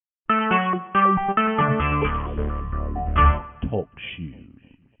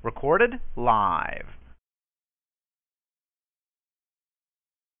Recorded live.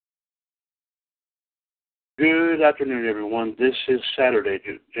 Good afternoon, everyone. This is Saturday,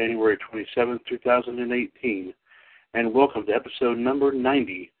 January 27th, 2018, and welcome to episode number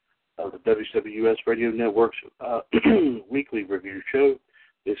 90 of the WCWUS Radio Network's weekly review show.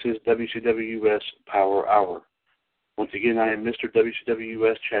 This is WCWUS Power Hour. Once again, I am Mr.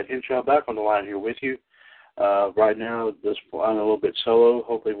 WCWUS Chad Henshaw, back on the line here with you. Right now, I'm a little bit solo.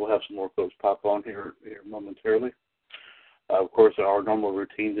 Hopefully we'll have some more folks pop on here momentarily. Of course, our normal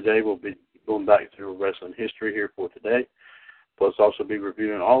routine today will be going back through wrestling history here for today, plus also be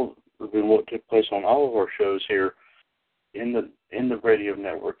reviewing what took place on all of our shows here in the radio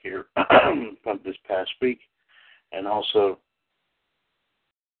network here from this past week, and also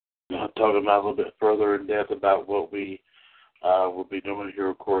talking about a little bit further in depth about what we will be doing here,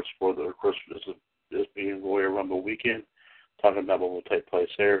 of course, this being Royal Rumble weekend, talking about what will take place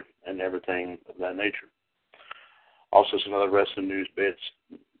there and everything of that nature. Also, some other wrestling news bits.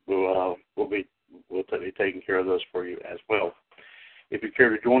 We'll be taking care of those for you as well. If you care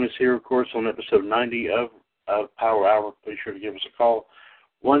to join us here, of course, on episode 90 of Power Hour, please sure to give us a call,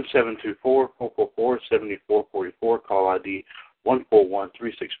 1-724-444-7444, call ID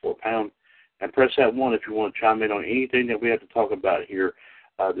 141364#, and press that 1 if you want to chime in on anything that we have to talk about here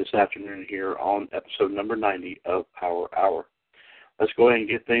this afternoon here on episode number 90 of Power Hour. Let's go ahead and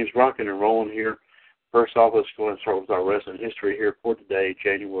get things rocking and rolling here. First off, let's go and start with our wrestling history here for today,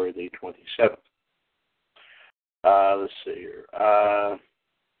 January the 27th. Let's see here.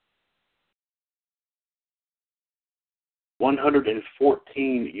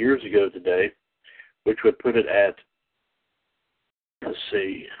 114 years ago today, which would put it at,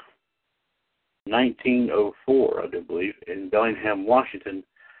 1904, I do believe, in Bellingham, Washington,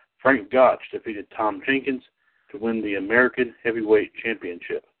 Frank Gotch defeated Tom Jenkins to win the American Heavyweight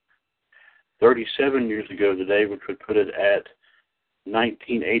Championship. 37 years ago today, which would put it at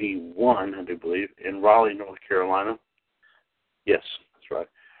 1981, I do believe, in Raleigh, North Carolina. Yes, that's right.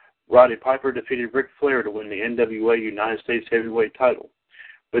 Roddy Piper defeated Ric Flair to win the NWA United States Heavyweight title.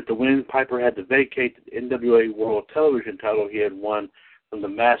 With the win, Piper had to vacate the NWA World Television title he had won from the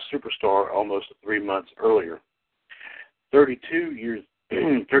Masked Superstar almost 3 months earlier. 32 years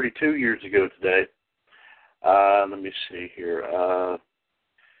ago today, let me see here, I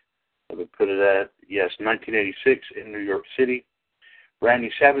would put it at, 1986 in New York City.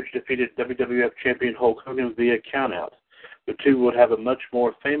 Randy Savage defeated WWF champion Hulk Hogan via countout. The two would have a much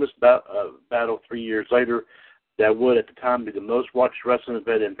more famous battle 3 years later that would, at the time, be the most watched wrestling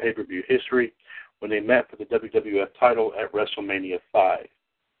event in pay-per-view history when they met for the WWF title at WrestleMania 5.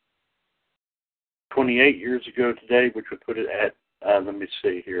 28 years ago today, which would put it at,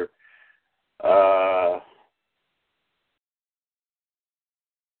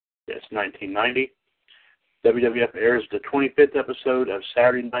 1990. WWF airs the 25th episode of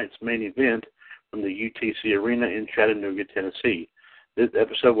Saturday night's main event from the UTC Arena in Chattanooga, Tennessee. This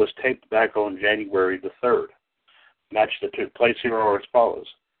episode was taped back on January the 3rd. Matches that took place here are as follows.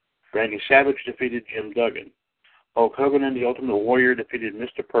 Randy Savage defeated Jim Duggan. Hulk Hogan and the Ultimate Warrior defeated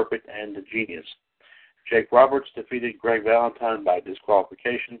Mr. Perfect and the Genius. Jake Roberts defeated Greg Valentine by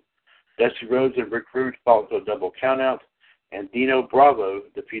disqualification. Dusty Rhodes and Rick Rude fought to a double countout. And Dino Bravo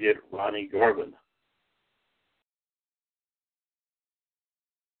defeated Ronnie Garvin.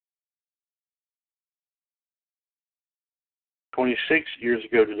 "26 years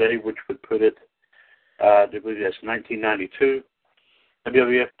ago today, which would put it, I believe that's 1992,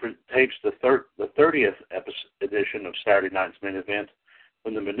 WWF tapes the 30th edition of Saturday Night's Main Event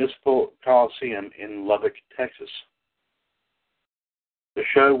from the Municipal Coliseum in Lubbock, Texas. The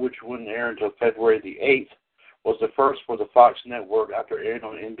show, which wouldn't air until February the 8th, was the first for the Fox network after airing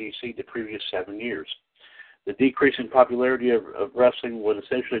on NBC the previous 7 years. The decrease in popularity of wrestling would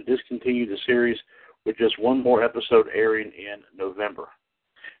essentially discontinue the series with just one more episode airing in November.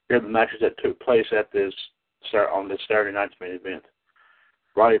 Here are the matches that took place on this Saturday night's main event.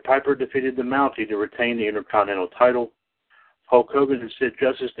 Roddy Piper defeated the Mountie to retain the Intercontinental title. Hulk Hogan and Sid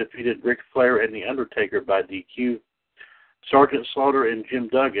Justice defeated Ric Flair and The Undertaker by DQ. Sergeant Slaughter and Jim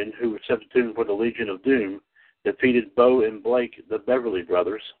Duggan, who were substituting for the Legion of Doom, defeated Bo and Blake, the Beverly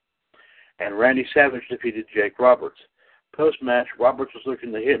Brothers, and Randy Savage defeated Jake Roberts. Post-match, Roberts was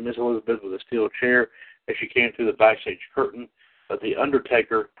looking to hit Miss Elizabeth with a steel chair as she came through the backstage curtain, but The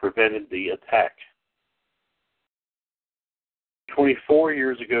Undertaker prevented the attack. 24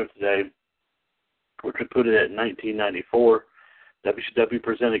 years ago today, which would put it at 1994, WCW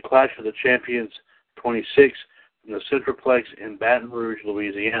presented Clash of the Champions 26 from the Centroplex in Baton Rouge,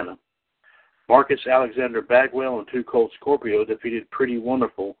 Louisiana. Marcus Alexander Bagwell and Too Cold Scorpio defeated Pretty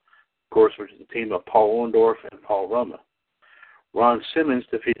Wonderful, of course, which is the team of Paul Orndorff and Paul Roma. Ron Simmons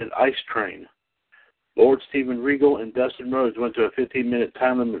defeated Ice Train. Lord Steven Regal and Dustin Rhodes went to a 15-minute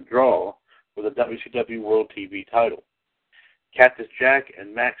time limit draw for the WCW World TV title. Cactus Jack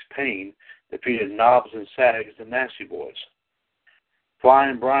and Max Payne defeated Knobs and Sags, the Nasty Boys.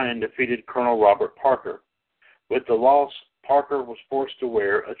 Flying Brian defeated Colonel Robert Parker. With the loss, Parker was forced to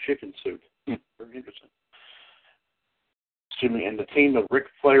wear a chicken suit. Very interesting. Excuse me. And the team of Ric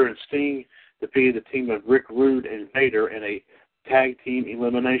Flair and Sting defeated the team of Rick Rude and Vader in a tag team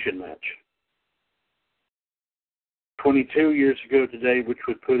elimination match. 22 years ago today, which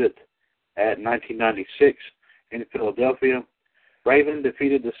would put it at 1996 in Philadelphia, Raven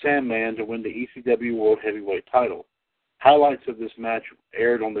defeated the Sandman to win the ECW World Heavyweight title. Highlights of this match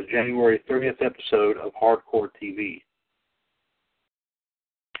aired on the January 30th episode of Hardcore TV.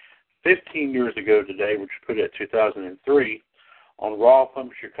 15 years ago today, which put it at 2003, on Raw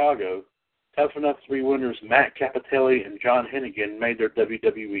from Chicago, Tough Enough 3 winners Matt Capitelli and John Hennigan made their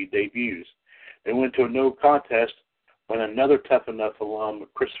WWE debuts. They went to a no contest when another Tough Enough alum,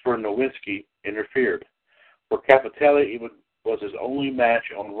 Christopher Nowinski, interfered. For Capitelli, it was his only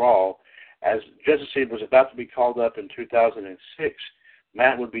match on Raw, as just as he was about to be called up in 2006,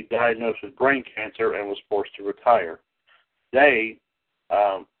 Matt would be diagnosed with brain cancer and was forced to retire. Today,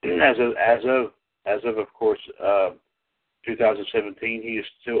 as of course, 2017, he is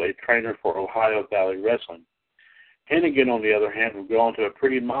still a trainer for Ohio Valley Wrestling. Hennigan, on the other hand, would go on to a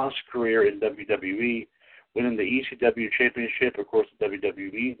pretty modest career in WWE, winning the ECW Championship, of course, the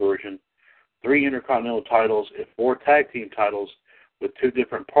WWE version, 3 Intercontinental titles, and 4 tag team titles with 2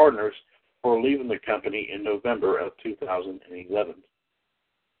 different partners before leaving the company in November of 2011.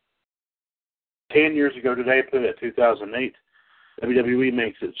 10 years ago today, put at 2008, WWE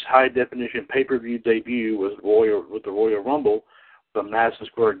makes its high-definition pay-per-view debut with the Royal Rumble from Madison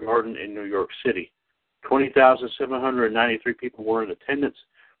Square Garden in New York City. 20,793 people were in attendance,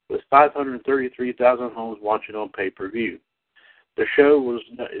 with 533,000 homes watching on pay-per-view. The show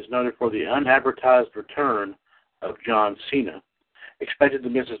is noted for the unadvertised return of John Cena. Expected to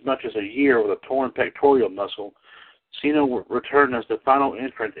miss as much as a year with a torn pectoral muscle, Cena returned as the final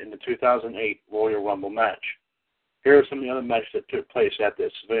entrant in the 2008 Royal Rumble match. Here are some of the other matches that took place at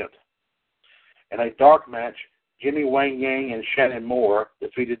this event. In a dark match, Jimmy Wang Yang and Shannon Moore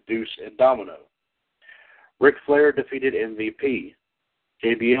defeated Deuce and Domino. Ric Flair defeated MVP.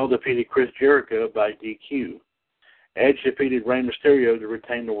 JBL defeated Chris Jericho by DQ. Edge defeated Rey Mysterio to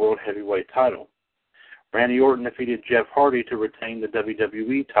retain the World Heavyweight title. Randy Orton defeated Jeff Hardy to retain the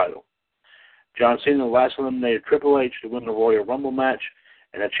WWE title. John Cena last eliminated Triple H to win the Royal Rumble match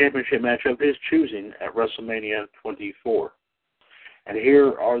and a championship match of his choosing at WrestleMania 24. And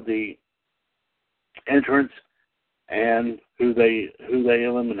here are the entrants and who they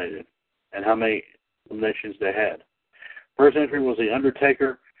eliminated and how many eliminations they had. First entry was The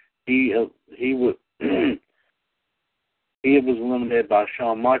Undertaker. He was eliminated by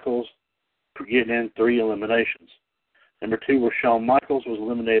Shawn Michaels for getting in 3 eliminations. Number 2 was Shawn Michaels, was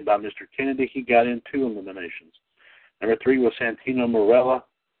eliminated by Mr. Kennedy. He got in 2 eliminations. Number 3 was Santino Marella.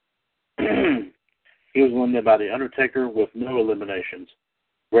 He was eliminated by The Undertaker with no eliminations.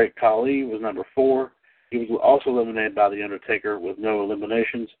 Great Khali was number 4. He was also eliminated by The Undertaker with no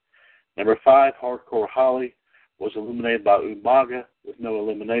eliminations. Number 5, Hardcore Holly, was eliminated by Umaga with no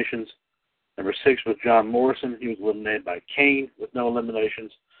eliminations. Number 6 was John Morrison. He was eliminated by Kane with no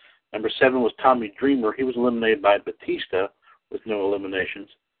eliminations. Number 7 was Tommy Dreamer. He was eliminated by Batista with no eliminations.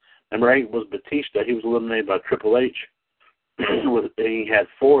 Number 8 was Batista. He was eliminated by Triple H. He had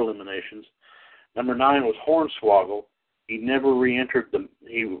 4 eliminations. Number 9 was Hornswoggle. He never re-entered the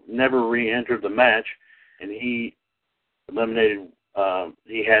match, and he eliminated.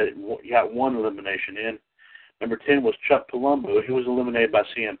 He got 1 elimination in. Number 10 was Chuck Palumbo. He was eliminated by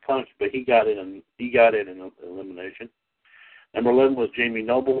CM Punk, but he got in an elimination. Number 11 was Jamie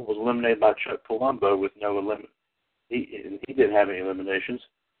Noble, was eliminated by Chuck Palumbo with no elimination. He didn't have any eliminations.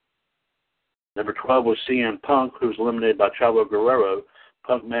 Number 12 was CM Punk, who was eliminated by Chavo Guerrero.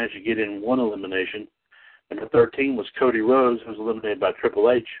 Punk managed to get in 1 elimination. Number 13 was Cody Rhodes, who was eliminated by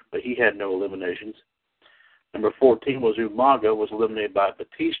Triple H, but he had no eliminations. Number 14 was Umaga, was eliminated by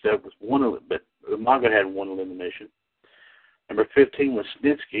Batista, but Umaga had 1 elimination. Number 15 was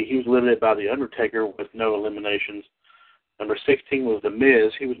Snitsky. He was eliminated by The Undertaker with no eliminations. Number 16 was The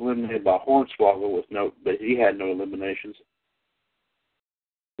Miz. He was eliminated by Hornswoggle but he had no eliminations.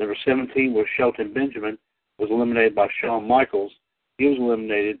 Number 17 was Shelton Benjamin, was eliminated by Shawn Michaels. He was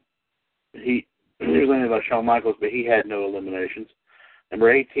eliminated. He was eliminated by Shawn Michaels, but he had no eliminations.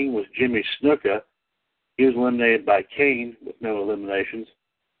 Number 18 was Jimmy Snuka. He was eliminated by Kane with no eliminations.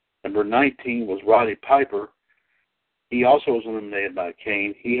 Number 19 was Roddy Piper. He also was eliminated by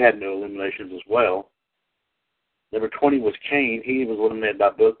Kane. He had no eliminations as well. Number 20 was Kane. He was eliminated by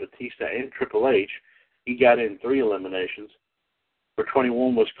both Batista and Triple H. He got in 3 eliminations. Number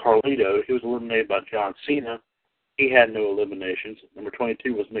 21 was Carlito. He was eliminated by John Cena. He had no eliminations. Number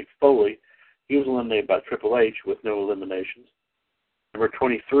 22 was Mick Foley. He was eliminated by Triple H with no eliminations. Number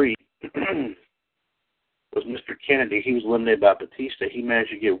 23 was Mr. Kennedy. He was eliminated by Batista. He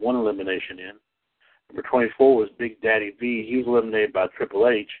managed to get 1 elimination in. Number 24 was Big Daddy V. He was eliminated by Triple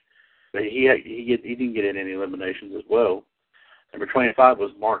H, but he didn't get in any eliminations as well. Number 25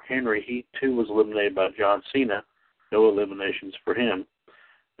 was Mark Henry. He, too, was eliminated by John Cena. No eliminations for him.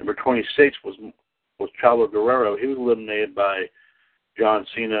 Number 26 was Chavo Guerrero. He was eliminated by John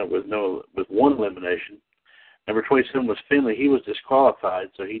Cena with 1 elimination. Number 27 was Finlay. He was disqualified,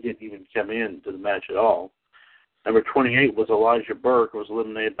 so he didn't even come into the match at all. Number 28 was Elijah Burke, who was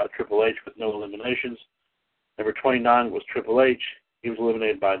eliminated by Triple H with no eliminations. Number 29 was Triple H. He was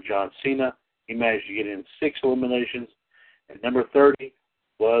eliminated by John Cena. He managed to get in 6 eliminations. And number 30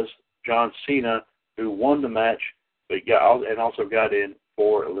 was John Cena, who won the match, but also got in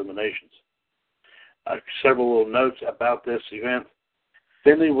 4 eliminations. Several little notes about this event.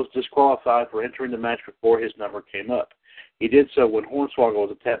 Finlay was disqualified for entering the match before his number came up. He did so when Hornswoggle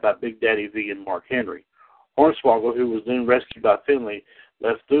was attacked by Big Daddy V and Mark Henry. Hornswoggle, who was then rescued by Finlay,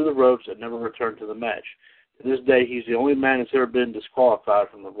 left through the ropes and never returned to the match. To this day, he's the only man that's ever been disqualified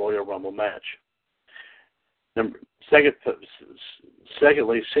from the Royal Rumble match.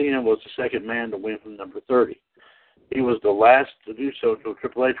 Secondly, Cena was the second man to win from number 30. He was the last to do so until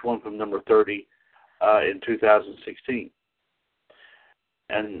Triple H won from number 30 in 2016.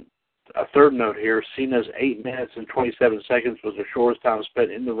 And a third note here, Cena's 8 minutes and 27 seconds was the shortest time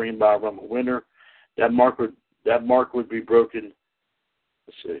spent in the ring by a Rumble winner. That mark would be broken,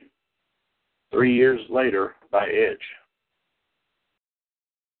 3 years later by Edge.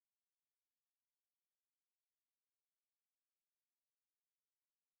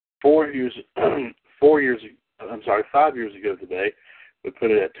 Five years ago today, we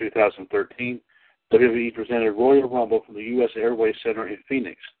put it at 2013, WWE presented Royal Rumble from the U.S. Airways Center in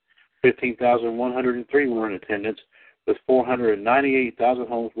Phoenix. 15,103 were in attendance, with 498,000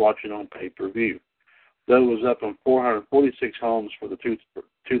 homes watching on pay-per-view. Though it was up from 446 homes for the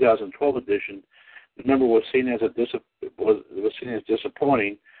 2012 edition, the number was seen as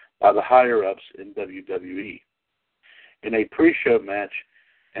disappointing by the higher-ups in WWE. In a pre-show match,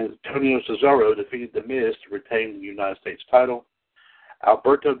 Antonio Cesaro defeated The Miz to retain the United States title.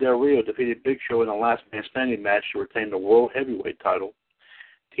 Alberto Del Rio defeated Big Show in a last man standing match to retain the World Heavyweight title.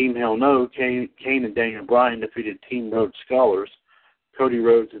 Team Hell No, Kane and Daniel Bryan defeated Team Rhodes Scholars, Cody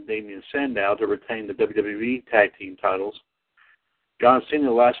Rhodes and Damian Sandow to retain the WWE Tag Team titles. John Cena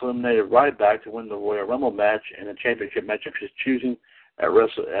last eliminated Ryback to win the Royal Rumble match and the championship match of his choosing at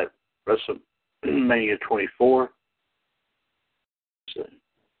WrestleMania 24.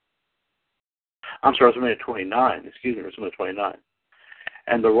 I'm sorry, WrestleMania 29. Excuse me, WrestleMania 29.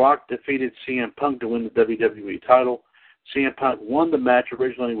 And The Rock defeated CM Punk to win the WWE title. CM Punk won the match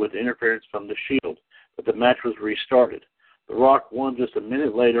originally with interference from The Shield, but the match was restarted. The Rock won just a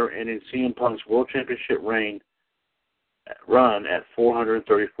minute later, and in CM Punk's World Championship run at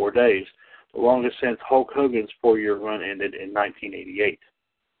 434 days, the longest since Hulk Hogan's 4-year run ended in 1988.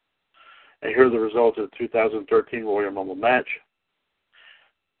 And here are the results of the 2013 Royal Rumble match.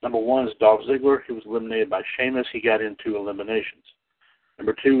 Number 1 is Dolph Ziggler. He was eliminated by Sheamus. He got in 2 eliminations.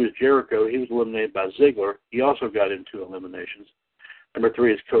 Number 2 is Jericho. He was eliminated by Ziggler. He also got in 2 eliminations. Number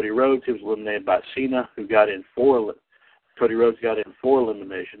 3 is Cody Rhodes. He was eliminated by Cena, who got in 4. Cody Rhodes got in 4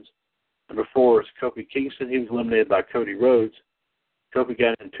 eliminations. Number 4 is Kofi Kingston. He was eliminated by Cody Rhodes. Kofi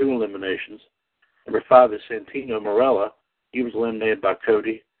got in 2 eliminations. Number 5 is Santino Marella. He was eliminated by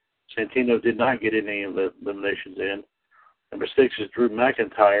Cody. Santino did not get any eliminations in. Number 6 is Drew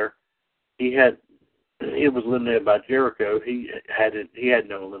McIntyre. He was eliminated by Jericho. He had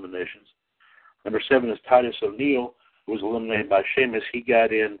no eliminations. Number 7 is Titus O'Neil, who was eliminated by Sheamus. He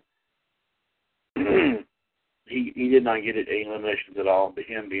got in. he did not get any eliminations at all, but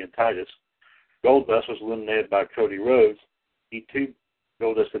him being Titus. Goldust was eliminated by Cody Rhodes.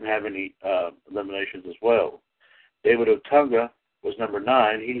 Goldust didn't have any eliminations as well. David Otunga was number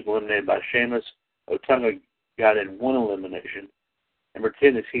 9. He was eliminated by Sheamus. Otunga got in 1 elimination. Number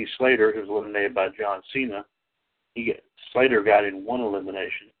 10 is Heath Slater, who was eliminated by John Cena. Slater got in 1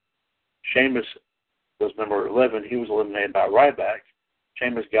 elimination. Sheamus was number 11. He was eliminated by Ryback.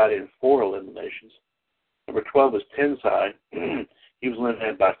 Sheamus got in 4 eliminations. Number 12 is Tensai. he was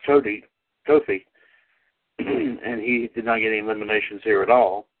eliminated by Kofi, and he did not get any eliminations here at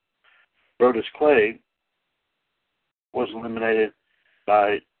all. Brodus Clay was number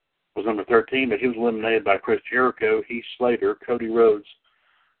 13, but he was eliminated by Chris Jericho, Heath Slater, Cody Rhodes,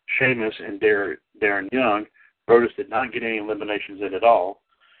 Sheamus, and Darren Young. Brodus did not get any eliminations in at all.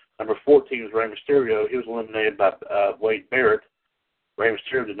 Number 14 was Rey Mysterio. He was eliminated by Wade Barrett. Rey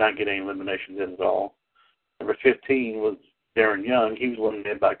Mysterio did not get any eliminations in at all. Number 15 was Darren Young. He was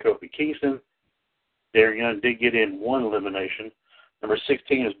eliminated by Kofi Kingston. Darren Young did get in one elimination. Number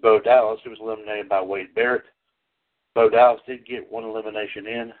 16 is Bo Dallas, who was eliminated by Wade Barrett. Bo Dallas did get one elimination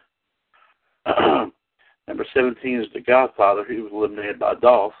in. Number 17 is The Godfather, who was eliminated by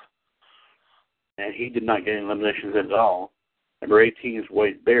Dolph, and he did not get any eliminations in at all. Number 18 is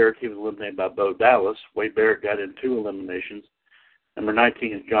Wade Barrett. He was eliminated by Bo Dallas. Wade Barrett got in 2 eliminations. Number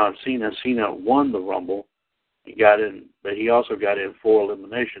 19 is John Cena. Cena won the Rumble. He got in, but he also got in 4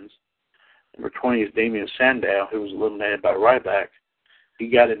 eliminations. Number 20 is Damian Sandow, who was eliminated by Ryback. He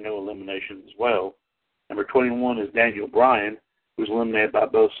got in no eliminations as well. Number 21 is Daniel Bryan, who was eliminated by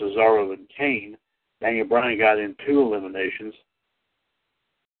both Cesaro and Kane. Daniel Bryan got in 2 eliminations.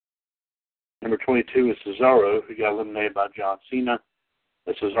 Number 22 is Cesaro, who got eliminated by John Cena.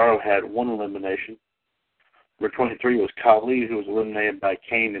 But Cesaro had 1 elimination. Number 23 was Khali, who was eliminated by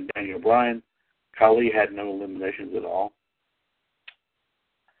Kane and Daniel Bryan. Khali had no eliminations at all.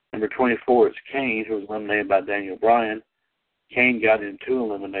 Number 24 is Kane, who was eliminated by Daniel Bryan. Kane got in 2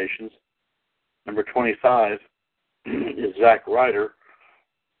 eliminations. Number 25 is Zack Ryder,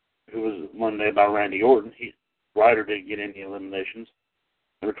 who was eliminated by Randy Orton. Ryder didn't get any eliminations.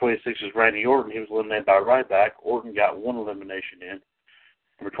 Number 26 is Randy Orton. He was eliminated by Ryback. Orton got 1 elimination in.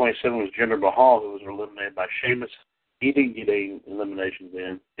 Number 27 was Jinder Mahal, who was eliminated by Sheamus. He didn't get any eliminations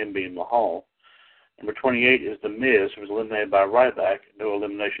in, him being Mahal. Number 28 is The Miz, who was eliminated by Ryback. No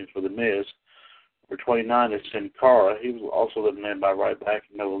eliminations for The Miz. Number 29 is Sin Cara. He was also eliminated by Ryback.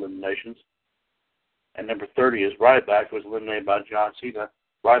 No eliminations. And number 30 is Ryback, who was eliminated by John Cena.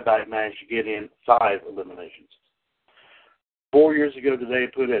 Ryback managed to get in 5 eliminations. 4 years ago today,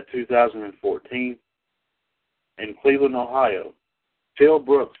 put at 2014, in Cleveland, Ohio, Phil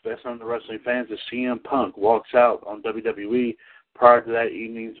Brooks, best known to wrestling fans as CM Punk, walks out on WWE prior to that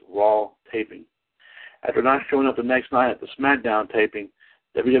evening's Raw taping. After not showing up the next night at the SmackDown taping,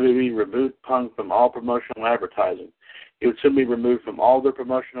 WWE removed Punk from all promotional advertising. He would soon be removed from all their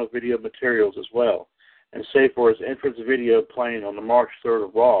promotional video materials as well. And save for his entrance video playing on the March 3rd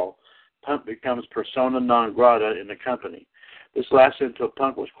of Raw, Punk becomes persona non grata in the company. This lasted until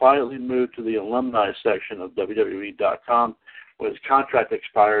Punk was quietly moved to the alumni section of WWE.com when his contract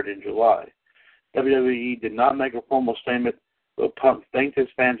expired in July. WWE did not make a formal statement, but Punk thanked his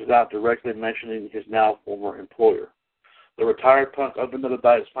fans without directly mentioning his now former employer. The retired Punk opened up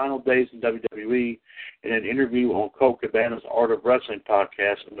about his final days in WWE in an interview on Colt Cabana's Art of Wrestling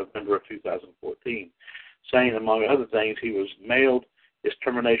podcast in November of 2014, saying, among other things, he was mailed his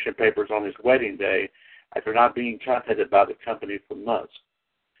termination papers on his wedding day after not being contacted by the company for months.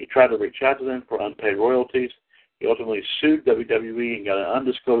 He tried to reach out to them for unpaid royalties. He ultimately sued WWE and got an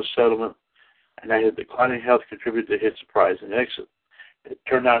undisclosed settlement, and that his declining health contributed to his surprising exit. It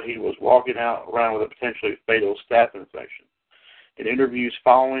turned out he was walking around with a potentially fatal staph infection. In interviews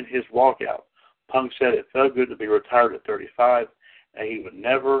following his walkout, Punk said it felt good to be retired at 35, and he would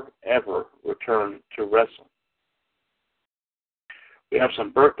never, ever return to wrestling. We have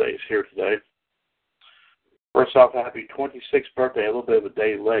some birthdays here today. First off, happy 26th birthday, a little bit of a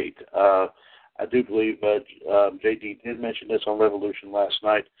day late. I do believe JD did mention this on Revolution last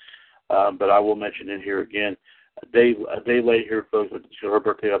night, but I will mention it here again. A day late here, folks. Her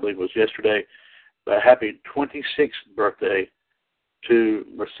birthday, I believe, was yesterday. But happy 26th birthday to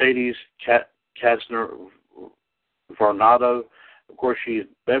Mercedes Katzner Varnado. Of course, she is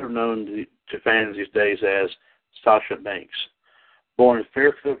better known to fans these days as Sasha Banks. Born in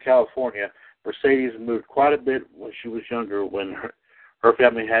Fairfield, California, Mercedes moved quite a bit when she was younger, when her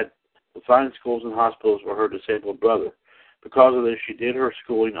family had to find schools and hospitals for her disabled brother. Because of this, she did her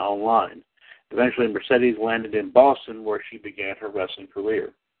schooling online. Eventually, Mercedes landed in Boston, where she began her wrestling career.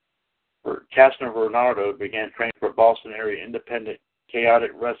 Katzner Varnado began training for Boston area independent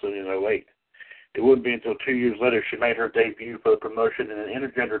chaotic wrestling in 2008. It wouldn't be until 2 years later she made her debut for the promotion in an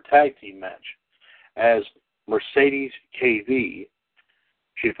intergender tag team match. As Mercedes KV,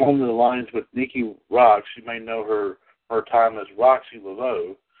 she formed an alliance with Nikki Roxx. You may know her time as Roxy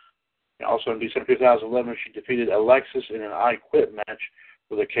Laveau. Also in December 2011, she defeated Alexis in an I Quit match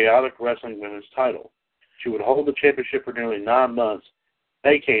for the Chaotic Wrestling Women's title. She would hold the championship for nearly 9 months,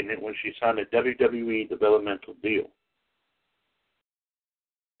 vacating it when she signed a WWE developmental deal.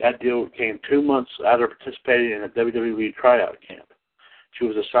 That deal came 2 months after participating in a WWE tryout camp. She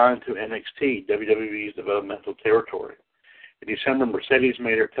was assigned to NXT, WWE's developmental territory. In December, Mercedes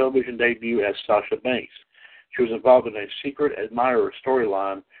made her television debut as Sasha Banks. She was involved in a secret admirer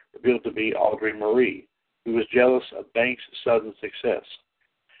storyline revealed to be Audrey Marie, who was jealous of Banks' sudden success.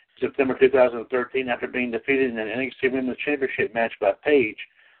 In September 2013, after being defeated in an NXT Women's Championship match by Paige,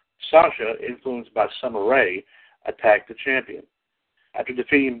 Sasha, influenced by Summer Rae, attacked the champion. After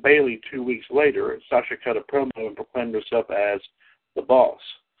defeating Bayley 2 weeks later, Sasha cut a promo and proclaimed herself as the boss.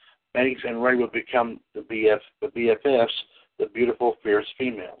 Banks and Rae would become the BFFs, the beautiful, fierce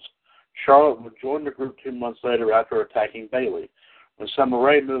females. Charlotte would join the group 2 months later after attacking Bayley. When Summer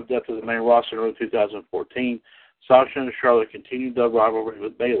Rae moved up to the main roster in early 2014, Sasha and Charlotte continued their rivalry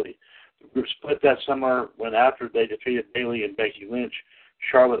with Bayley. The group split that summer when, after they defeated Bayley and Becky Lynch,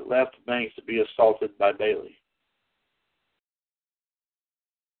 Charlotte left Banks to be assaulted by Bayley.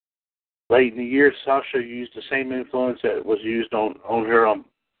 Late in the year, Sasha used the same influence that was used on her on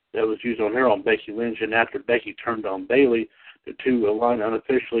Becky Lynch, and after Becky turned on Bayley, the two aligned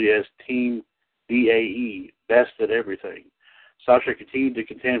unofficially as Team BAE, Best at Everything. Sasha continued to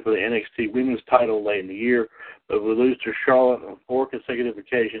contend for the NXT Women's title late in the year, but would lose to Charlotte on 4 consecutive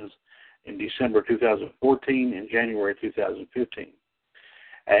occasions in December 2014 and January 2015.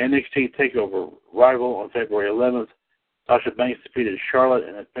 At NXT TakeOver Rival on February 11th, Sasha Banks defeated Charlotte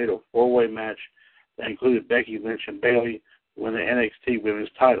in a fatal 4-way match that included Becky Lynch and Bayley to win the NXT Women's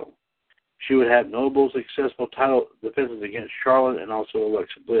title. She would have notable successful title defenses against Charlotte and also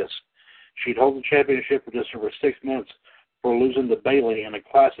Alexa Bliss. She'd hold the championship for just over 6 months before losing to Bayley in a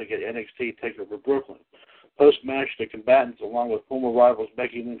classic at NXT TakeOver Brooklyn. Post-match, the combatants, along with former rivals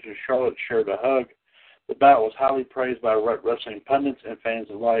Becky Lynch and Charlotte, shared a hug. The bout was highly praised by wrestling pundits and fans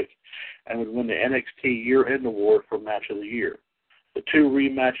alike and would win the NXT Year-End Award for Match of the Year. The two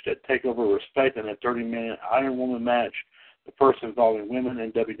rematched at TakeOver Respect in a 30-minute Iron Woman match, the first involving women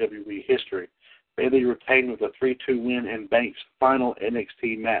in WWE history. Bayley retained with a 3-2 win in Banks' final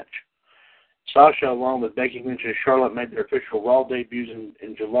NXT match. Sasha, along with Becky Lynch and Charlotte, made their official Raw debuts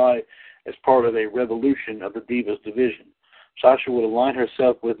in July as part of a revolution of the Divas division. Sasha would align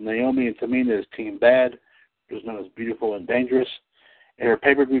herself with Naomi and Tamina as Team Bad, which was known as Beautiful and Dangerous. In her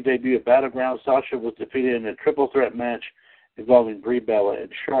pay-per-view debut at Battleground, Sasha was defeated in a triple threat match involving Brie Bella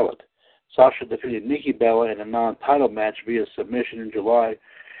and Charlotte. Sasha defeated Nikki Bella in a non-title match via submission in July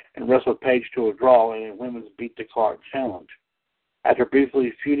and wrestled Paige to a draw in a women's Beat the Clock challenge. After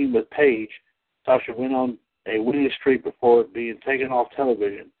briefly feuding with Paige, Sasha went on a winning streak before being taken off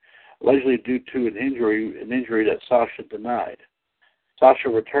television, allegedly due to an injury that Sasha denied. Sasha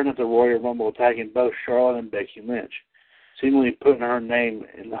returned at the Royal Rumble, attacking both Charlotte and Becky Lynch, seemingly putting her name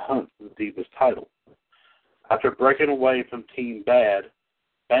in the hunt for the Divas title. After breaking away from Team Bad,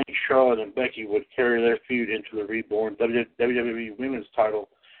 Banks, Charlotte, and Becky would carry their feud into the reborn WWE Women's title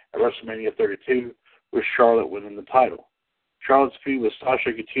at WrestleMania 32, with Charlotte winning the title. Charlotte's feud with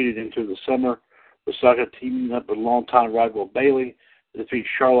Sasha continued into the summer, with Sasha teaming up with longtime rival Bayley to defeat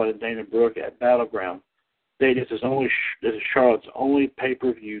Charlotte and Dana Brooke at Battleground. This is Charlotte's only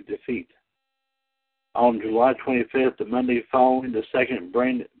pay-per-view defeat. On July 25th, the Monday following the second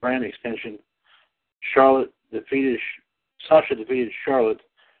brand extension, Sasha defeated Charlotte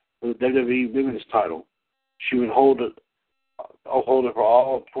for the WWE Women's title. She would hold it for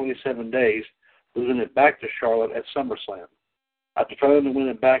all of 27 days, losing it back to Charlotte at SummerSlam. After failing to win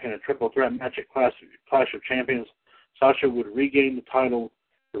it back in a triple threat match at Clash of Champions, Sasha would regain the title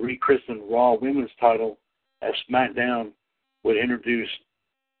to rechristen Raw Women's title as SmackDown would introduce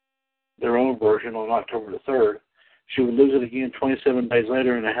their own version on October the 3rd. She would lose it again 27 days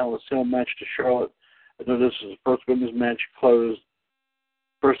later in a Hell in a Cell match to Charlotte. I know this was the first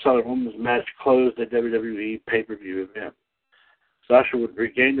solid women's match closed at WWE pay-per-view event. Sasha would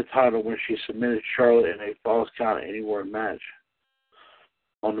regain the title when she submitted Charlotte in a Falls Count Anywhere match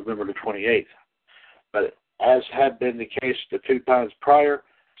on November the 28th. But as had been the case the 2 times prior,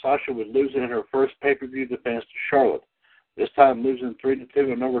 Sasha would lose it in her first pay-per-view defense to Charlotte, this time losing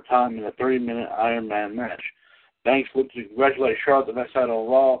 3-2 in overtime in a 30-minute Iron Man match. Banks looked to congratulate Charlotte the next night on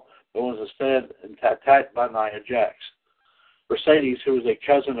Raw, but was instead attacked by Nia Jax. Mercedes, who was a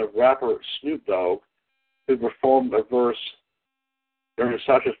cousin of rapper Snoop Dogg, who performed a verse during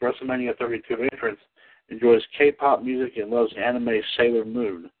Sasha's WrestleMania 32 entrance, enjoys K-pop music and loves anime Sailor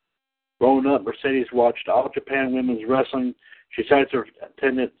Moon. Growing up, Mercedes watched All Japan Women's Wrestling. She cites her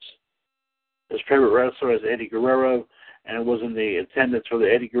attendance as favorite wrestler as Eddie Guerrero, and was in the attendance for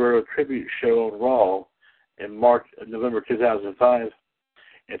the Eddie Guerrero tribute show on Raw in November 2005.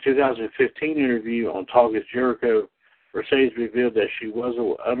 In a 2015 interview on Talk is Jericho, Mercedes revealed that she was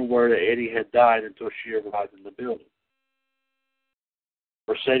unaware that Eddie had died until she arrived in the building.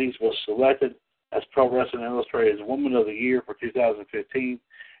 Mercedes was selected as Pro Wrestling Illustrated's Woman of the Year for 2015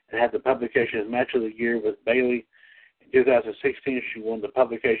 and had the publication's Match of the Year with Bayley. In 2016, she won the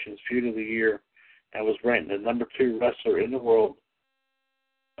publication's Feud of the Year and was ranked the number 2 wrestler in the world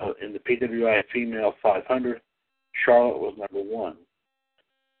in the PWI Female 500. Charlotte was number 1.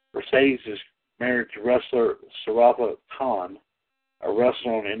 Mercedes is married to wrestler Sarapa Khan, a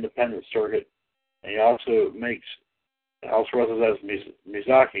wrestler on the independent circuit, and he also wrestles as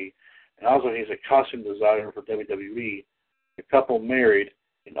Mizaki, and also he's a costume designer for WWE. The couple married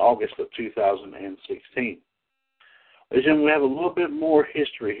in August of 2016. Ladies and gentlemen, we have a little bit more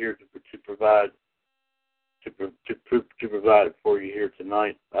history here to provide for you here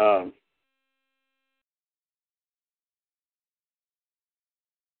tonight.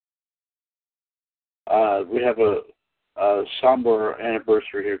 We have a somber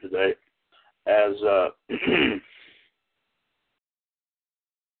anniversary here today, as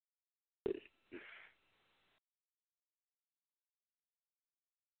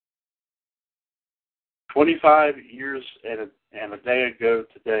 25 years and a day ago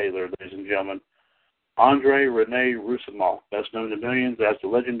today, ladies and gentlemen, Andre Rene Roussimoff, best known to millions as the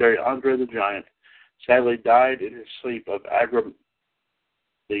legendary Andre the Giant, sadly died in his sleep of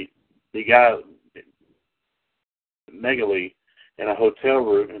megaly in a hotel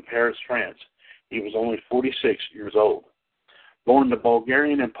room in Paris, France. He was only 46 years old. Born to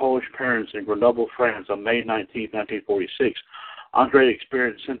Bulgarian and Polish parents in Grenoble, France on May 19, 1946, Andre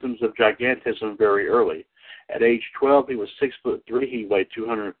experienced symptoms of gigantism very early. At age 12, he was 6'3". He weighed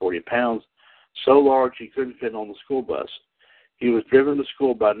 240 pounds, so large he couldn't fit on the school bus. He was driven to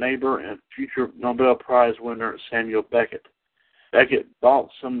school by neighbor and future Nobel Prize winner Samuel Beckett. Beckett bought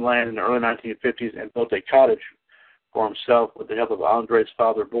some land in the early 1950s and built a cottage for himself with the help of Andre's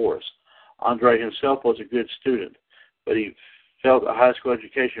father, Boris. Andre himself was a good student, but he felt a high school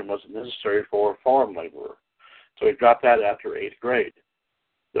education wasn't necessary for a farm laborer, so he dropped out after 8th grade.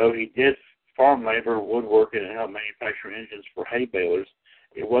 Though he did farm labor, woodworking, and helped manufacture engines for hay balers,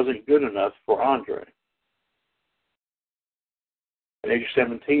 it wasn't good enough for Andre. At age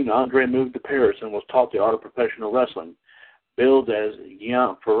 17, Andre moved to Paris and was taught the art of professional wrestling. Billed as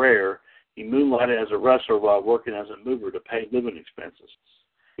Guillaume Ferrer, he moonlighted as a wrestler while working as a mover to pay living expenses.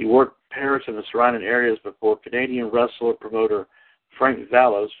 He worked Paris and the surrounding areas before Canadian wrestler promoter Frank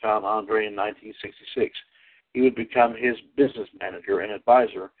Vallos found Andre in 1966. He would become his business manager and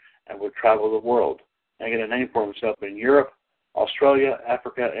advisor and would travel the world, making a name for himself in Europe, Australia,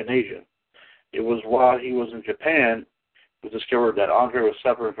 Africa, and Asia. It was while he was in Japan it was discovered that Andre was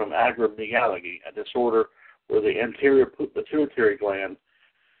suffering from acromegaly, a disorder where the anterior pituitary gland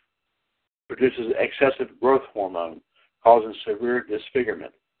produces excessive growth hormone, causing severe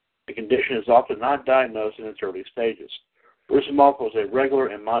disfigurement. The condition is often not diagnosed in its early stages. Roussimoff was a regular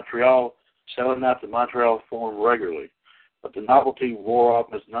in Montreal, selling out the Montreal Forum regularly, but the novelty wore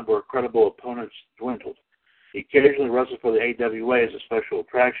off as the number of credible opponents dwindled. He occasionally wrestled for the AWA as a special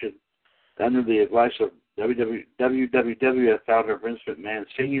attraction. Under the advice of WWF founder Vince McMahon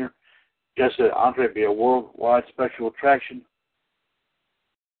Sr., suggested Andre be a worldwide special attraction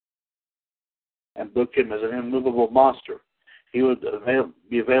and booked him as an immovable monster. He would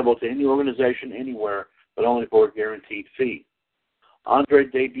be available to any organization anywhere, but only for a guaranteed fee. Andre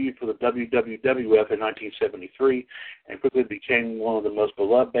debuted for the WWF in 1973 and quickly became one of the most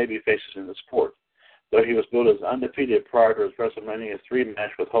beloved babyfaces in the sport. Though he was billed as undefeated prior to his WrestleMania 3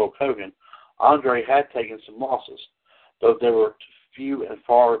 match with Hulk Hogan, Andre had taken some losses, though they were few and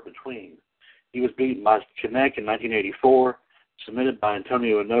far between. He was beaten by Kinect in 1984, submitted by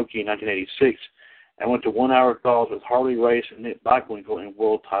Antonio Inoki in 1986, and went to one-hour draws with Harley Race and Nick Bockwinkel in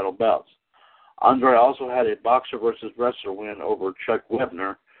world title bouts. Andre also had a boxer versus wrestler win over Chuck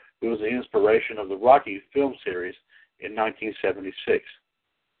Webner, who was the inspiration of the Rocky film series in 1976.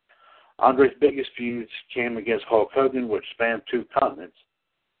 Andre's biggest feuds came against Hulk Hogan, which spanned 2 continents,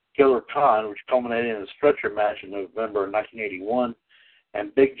 Killer Khan, which culminated in a stretcher match in November 1981,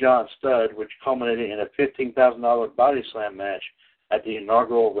 and Big John Studd, which culminated in a $15,000 body slam match at the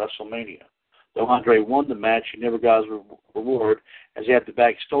inaugural WrestleMania. Though Andre won the match, he never got his reward, as he had the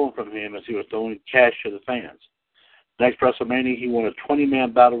bag stolen from him as he was throwing cash to the fans. Next WrestleMania, he won a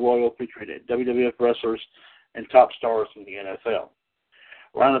 20-man battle royal featuring WWF wrestlers and top stars from the NFL.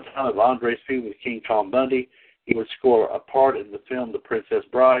 Around the time of Andre's feud with King Kong Bundy, he would score a part in the film The Princess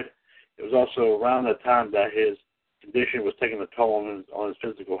Bride. It was also around that time that his condition was taking a toll on his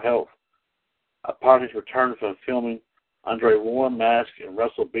physical health. Upon his return from filming, Andre wore a mask and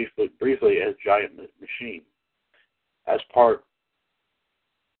wrestled briefly as Giant Machine. as part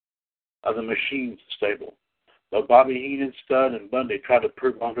of the Machine stable. Though Bobby Heenan, Studd, and Bundy tried to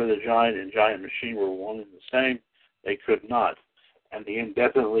prove Andre the Giant and Giant Machine were one and the same, they could not, and the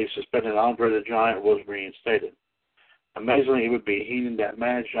indefinitely suspended Andre the Giant was reinstated. Amazingly, it would be Heenan that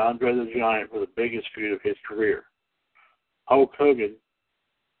managed Andre the Giant for the biggest feud of his career. Hulk Hogan,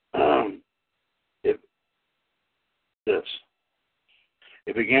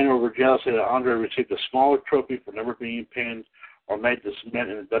 It began over jealousy that Andre received a smaller trophy for never being pinned or made to submit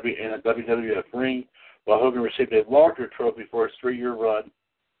in a WWF ring, while Hogan received a larger trophy for his 3-year run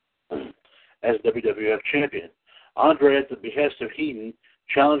as WWF champion. Andre, at the behest of Heenan,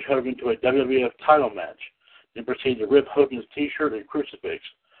 challenged Hogan to a WWF title match, then proceeded to rip Hogan's T-shirt and crucifix.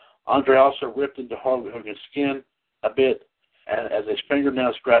 Andre also ripped into Hogan's skin a bit, as a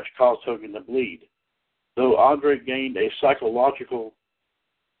fingernail scratch caused Hogan to bleed. Though Andre gained a psychological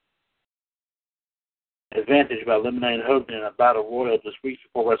advantage by eliminating Hogan in a battle royal just weeks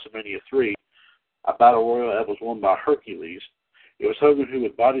before WrestleMania 3, a battle royal that was won by Hercules, it was Hogan who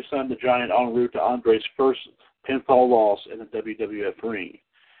would body slam the Giant en route to Andre's first pinfall loss in the WWF ring.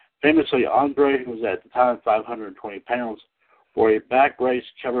 Famously, Andre, who was at the time 520 pounds, wore a back brace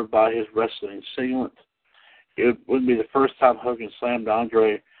covered by his wrestling singlet. It wouldn't be the first time Hogan slammed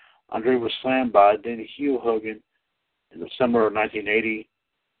Andre. Andre was slammed by then heel Hogan in the summer of 1980.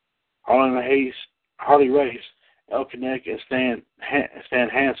 Harley Race, El Kinnick, and Stan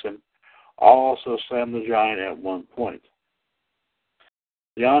Hansen also slammed the Giant at one point.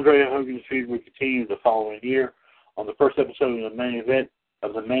 The Andre Hogan feud would continue the following year. On the first episode of the main event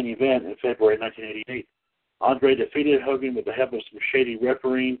in February 1988, Andre defeated Hogan with the help of some shady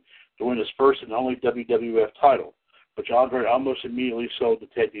refereeing to win his first and only WWF title, which Andre almost immediately sold to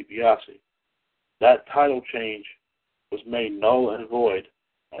Ted DiBiase. That title change was made null and void,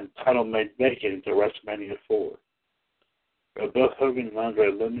 and the title made vacant until WrestleMania 4. But both Hogan and Andre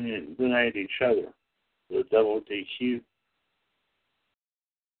eliminated each other with a double DQ.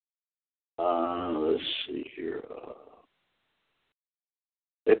 Let's see here.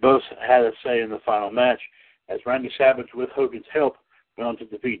 They both had a say in the final match, as Randy Savage, with Hogan's help, went on to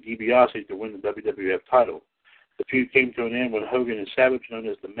defeat DiBiase to win the WWF title. The feud came to an end when Hogan and Savage, known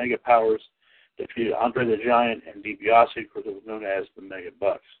as the Mega Powers, defeated Andre the Giant and DiBiase, which was known as the Mega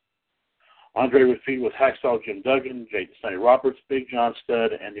Bucks. Andre would feud with Hacksaw Jim Duggan, Jake the Snake Roberts, Big John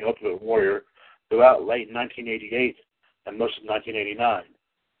Studd, and the Ultimate Warrior throughout late 1988 and most of 1989.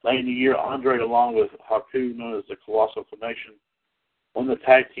 Late in the year, Andre, along with Haku, known as the Colossal Formation, won the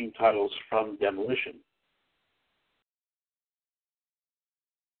tag team titles from Demolition.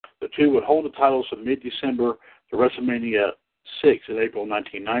 The two would hold the titles from mid-December to WrestleMania 6 in April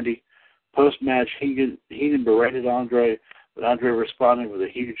 1990. Post-match, Heenan berated Andre, but Andre responded with a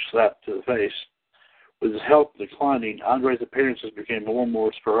huge slap to the face. With his health declining, Andre's appearances became more and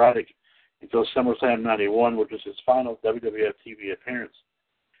more sporadic until SummerSlam 91, which was his final WWF TV appearance.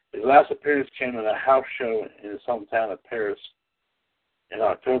 His last appearance came at a house show in his hometown of Paris in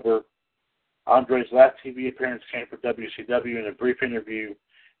October. Andre's last TV appearance came for WCW in a brief interview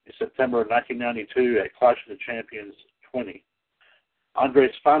in September of 1992 at Clash of the Champions 20.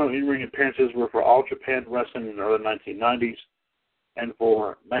 Andre's final in-ring appearances were for All Japan Wrestling in the early 1990s and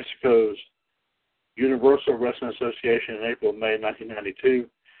for Mexico's Universal Wrestling Association in April and May 1992.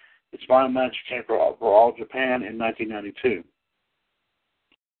 His final match came for All Japan in 1992.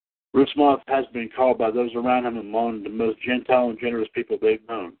 Rusmov has been called by those around him among the most gentle and generous people they've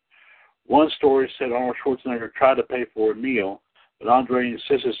known. One story said Arnold Schwarzenegger tried to pay for a meal, but Andre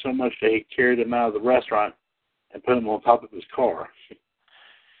insisted so much that he carried him out of the restaurant and put him on top of his car.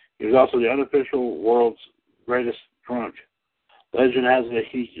 He was also the unofficial world's greatest drunk. Legend has it that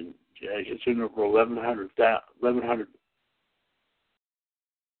he consumed over 1,100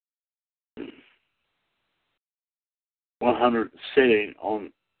 sitting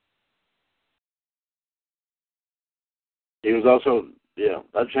on. He was also,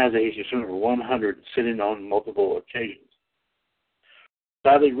 legend has it he consumed over 100 sitting on multiple occasions.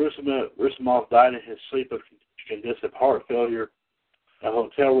 Sadly, Rusumov died in his sleep of congestive heart failure in a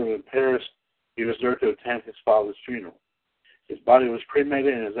hotel room in Paris. He was there to attend his father's funeral. His body was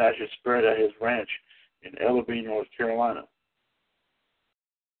cremated and his ashes spread at his ranch in Ellaby, North Carolina.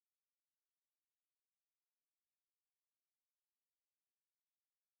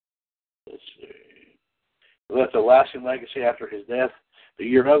 Let's see. He left a lasting legacy after his death. The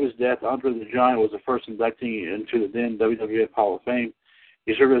year of his death, Andre the Giant was the first inductee into the then WWF Hall of Fame.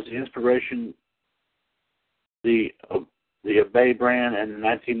 He served as the inspiration, the Obey brand, and the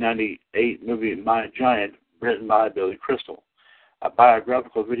 1998 movie My Giant, written by Billy Crystal. A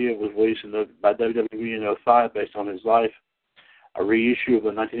biographical video was released by WWE in 2005 based on his life. A reissue of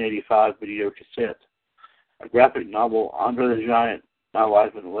the 1985 video cassette. A graphic novel, Andre the Giant, My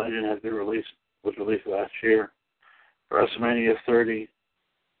Life as a Legend, was released last year. WrestleMania 30.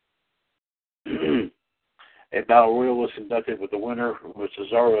 A battle royal was conducted with the winner, with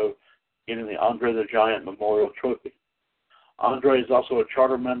Cesaro, getting the Andre the Giant Memorial Trophy. Andre is also a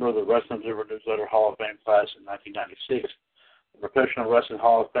charter member of the Wrestling Observer Newsletter Hall of Fame class in 1996, the Professional Wrestling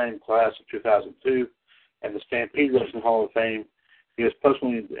Hall of Fame class of 2002, and the Stampede Wrestling Hall of Fame. He was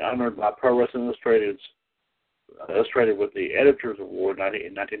personally honored by Pro Wrestling Illustrated with the Editors Award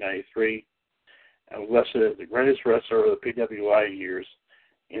in 1993, and was listed as the greatest wrestler of the PWI years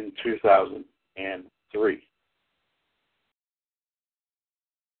in 2003.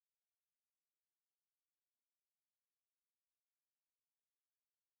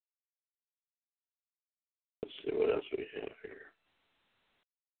 Let's see what else we have here.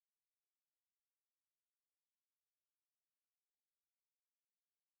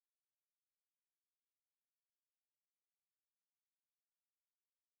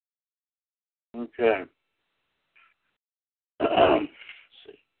 Okay. Let's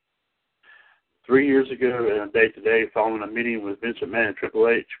see. 3 years ago, and a day today, following a meeting with Vince McMahon and Triple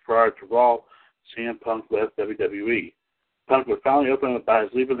H prior to Raw, CM Punk left WWE. Punk would finally open up by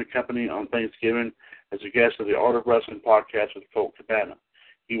his leaving the company on Thanksgiving as a guest of the Art of Wrestling podcast with Colt Cabana.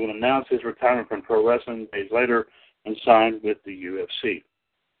 He will announce his retirement from pro wrestling days later and sign with the UFC.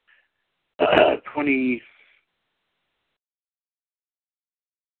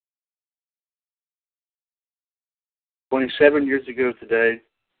 27 years ago today,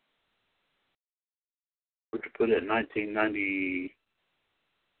 which would put it in 1990,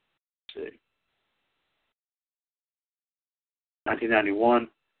 1991,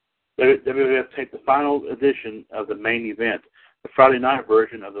 WWF taped the final edition of the main event, the Friday night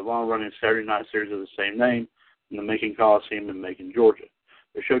version of the long-running Saturday night series of the same name in the Macon Coliseum in Macon, Georgia.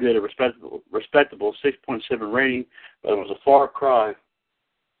 The show did a respectable 6.7 rating, but it was a far cry.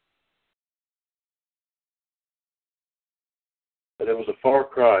 It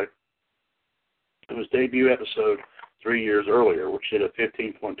was debut episode 3 years earlier, which did a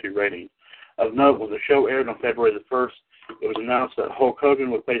 15.2 rating. Of note, when the show aired on February the 1st, it was announced that Hulk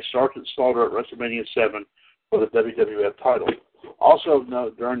Hogan would face Sergeant Slaughter at WrestleMania 7 for the WWF title. Also of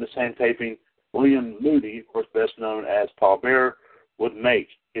note, during the same taping, William Moody, of course best known as Paul Bearer, would make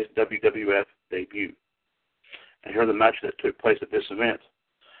his WWF debut. And here are the matches that took place at this event.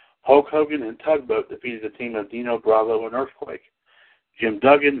 Hulk Hogan and Tugboat defeated the team of Dino Bravo and Earthquake. Jim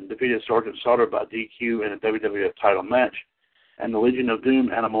Duggan defeated Sergeant Slaughter by DQ in a WWF title match. And the Legion of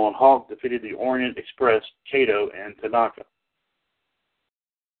Doom, Animal and Hawk defeated the Orient Express, Kato and Tanaka.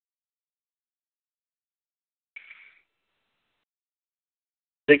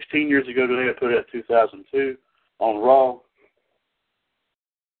 "16 years ago today, I put it at 2002, on Raw,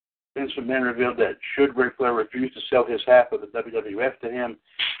 Vince McMahon revealed that should Ric Flair refuse to sell his half of the WWF to him,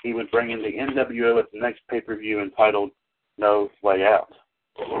 he would bring in the NWO at the next pay-per-view entitled No Way Out."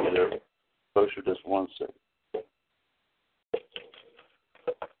 Close for just 1 second.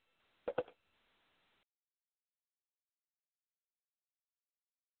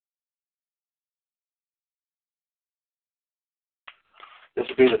 This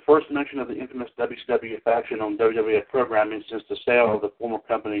will be the first mention of the infamous WCW faction on WWF programming since the sale of the former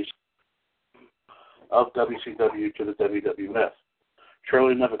companies of WCW to the WWF.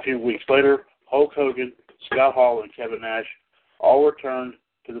 Surely enough, a few weeks later, Hulk Hogan, Scott Hall, and Kevin Nash all returned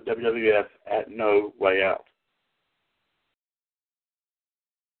to the WWF at No Way Out.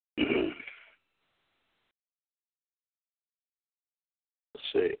 Let's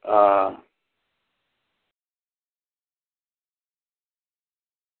see.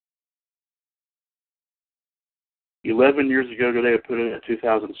 11 years ago today, I put it at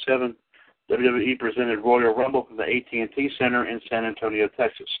 2007, WWE presented Royal Rumble from the AT&T Center in San Antonio,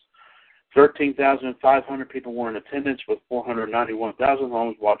 Texas. 13,500 people were in attendance, with 491,000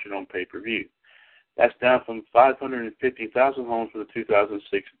 homes watching on pay-per-view. That's down from 550,000 homes for the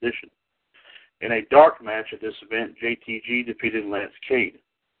 2006 edition. In a dark match at this event, JTG defeated Lance Cade.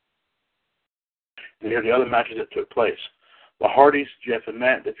 And here are the other matches that took place. The Hardys, Jeff and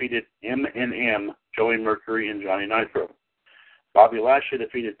Matt, defeated MNM, Joey Mercury, and Johnny Nitro. Bobby Lashley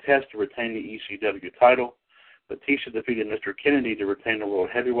defeated Test to retain the ECW title. Batista defeated Mr. Kennedy to retain the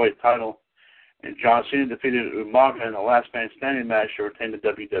World Heavyweight title. And John Cena defeated Umaga in the Last Man Standing match to retain the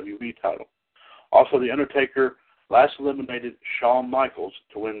WWE title. Also, The Undertaker last eliminated Shawn Michaels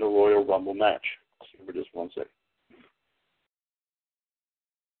to win the Royal Rumble match. Let's see for just 1 second.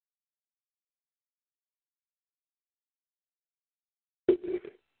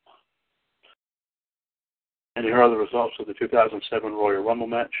 And here are the results of the 2007 Royal Rumble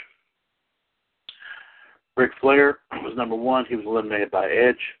match. Ric Flair was number 1. He was eliminated by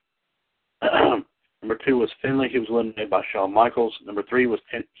Edge. Number 2 was Finlay. He was eliminated by Shawn Michaels. Number 3 was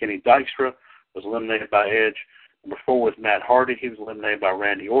Kenny Dykstra. Was eliminated by Edge. Number 4 was Matt Hardy. He was eliminated by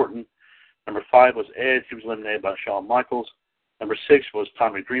Randy Orton. Number 5 was Edge. He was eliminated by Shawn Michaels. Number 6 was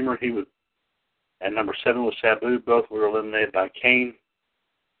Tommy Dreamer. And number 7 was Sabu. Both were eliminated by Kane.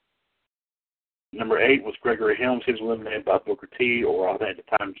 Number 8 was Gregory Helms. He was eliminated by Booker T, or I think at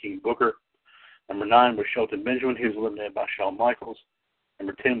the time King Booker. Number 9 was Shelton Benjamin. He was eliminated by Shawn Michaels.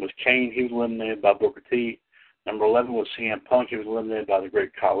 Number 10 was Kane. He was eliminated by Booker T. Number 11 was CM Punk. He was eliminated by the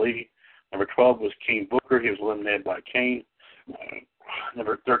Great Khali. Number 12 was King Booker. He was eliminated by Kane.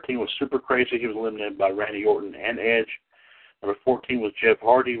 Number 13 was Super Crazy. He was eliminated by Randy Orton and Edge. Number 14 was Jeff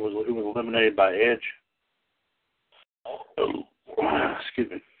Hardy, who was eliminated by Edge. Excuse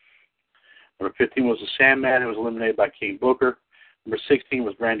me. Number 15 was the Sandman, who was eliminated by King Booker. Number 16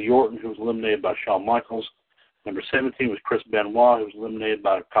 was Randy Orton, who was eliminated by Shawn Michaels. Number 17 was Chris Benoit, who was eliminated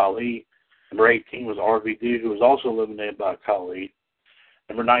by Khali. Number 18 was RVD, who was also eliminated by Khali.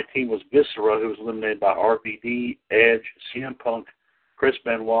 Number 19 was Viscera, who was eliminated by RVD, Edge, CM Punk, Chris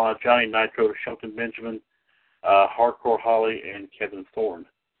Benoit, Johnny Nitro, Shelton Benjamin, Hardcore Holly, and Kevin Thorne.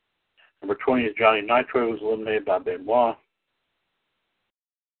 Number 20 is Johnny Nitro, who was eliminated by Benoit.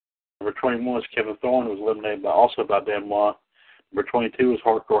 Number 21 was Kevin Thorne, who was eliminated also by Benoit. Number 22 was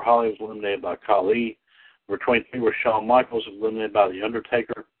Hardcore Holly, who was eliminated by Khali. Number 23 was Shawn Michaels, who was eliminated by The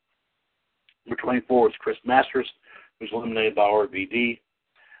Undertaker. Number 24 was Chris Masters, who was eliminated by RVD.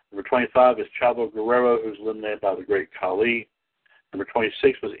 Number 25 is Chavo Guerrero, who was eliminated by the Great Khali. Number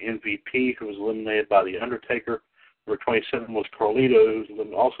 26 was MVP, who was eliminated by The Undertaker. Number 27 was Carlito, who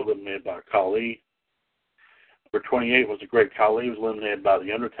was also eliminated by Khali. Number 28 was the Great Khali, who was eliminated by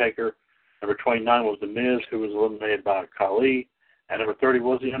The Undertaker. Number 29 was The Miz, who was eliminated by Khali. And number 30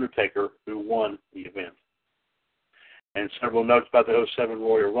 was The Undertaker, who won the event. And several notes about the 2007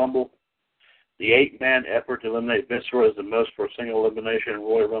 Royal Rumble. The 8-man effort to eliminate Viscera is the most for a single elimination in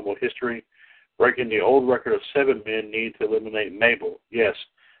Royal Rumble history, breaking the old record of 7 men needed to eliminate Mabel. Yes,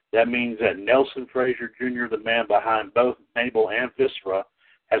 that means that Nelson Frazier Jr., the man behind both Mabel and Viscera,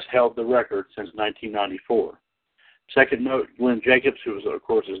 has held the record since 1994. Second note, Glenn Jacobs, who of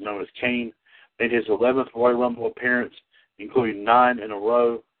course is known as Kane, made his 11th Royal Rumble appearance, including 9 in a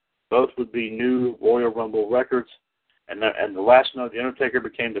row. Both would be new Royal Rumble records. And the last note, The Undertaker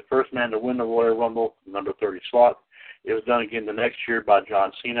became the first man to win the Royal Rumble, number 30 slot. It was done again the next year by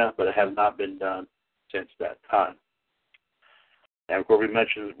John Cena, but it has not been done since that time. And of course,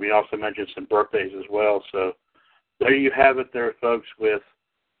 we also mentioned some birthdays as well. So there you have it there, folks, with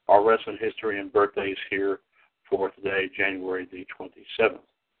our wrestling history and birthdays here for today, January the 27th.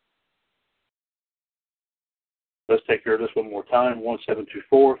 Let's take care of this one more time,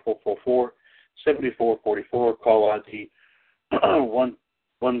 1-724-444-7444, call ID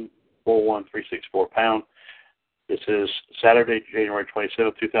 141-364#. This is Saturday, January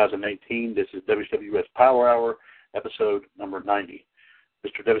 27th, 2018. This is WCWUS Power Hour, episode number 90.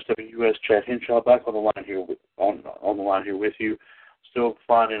 Mr. WCWUS Chad Henshaw back on the line here on the line here with you. Still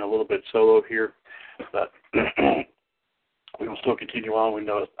flying in a little bit solo here, but we will still continue on.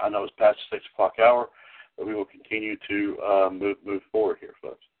 I know it's past the 6 o'clock hour, but we will continue to move forward here,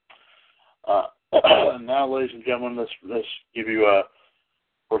 folks. Now, ladies and gentlemen, let's give you a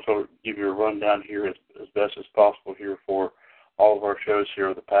rundown here as best as possible here for all of our shows here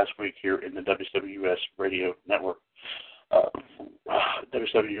over the past week here in the WCWUS Radio Network.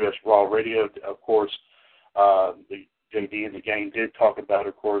 WCWUS Raw Radio, of course, the JD and the gang did talk about,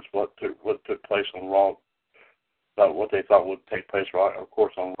 of course, what took place on Raw, about what they thought would take place, of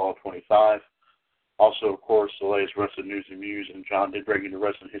course, on Raw 25. Also, of course, the latest wrestling news and views, and John did bring you the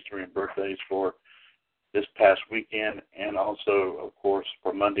wrestling history and birthdays for this past weekend, and also, of course,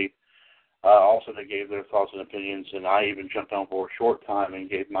 for Monday. Also, they gave their thoughts and opinions, and I even jumped on for a short time and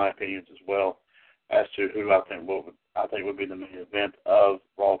gave my opinions as well as to who I think would be the main event of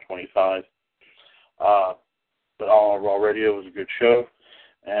Raw 25. But all on Raw Radio was a good show,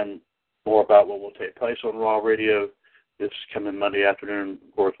 and more about what will take place on Raw Radio this coming Monday afternoon.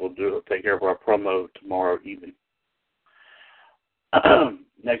 Of course, we'll take care of our promo tomorrow evening.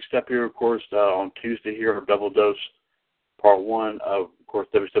 Next up here, of course, on Tuesday here, our Double Dose Part 1 of course,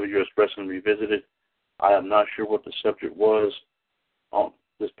 WCWUS Wrestling Revisited. I am not sure what the subject was on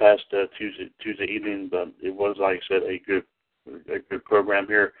this past Tuesday evening, but it was, like I said, a good program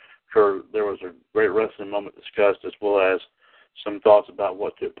here. Sure, there was a great wrestling moment discussed, as well as some thoughts about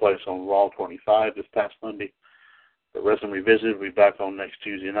what took place on Raw 25 this past Monday. The Wrestling Revisited will be back on next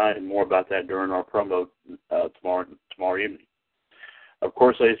Tuesday night, and more about that during our promo tomorrow evening. Of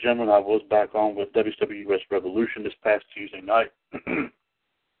course, ladies and gentlemen, I was back on with WCWUS Revolution this past Tuesday night.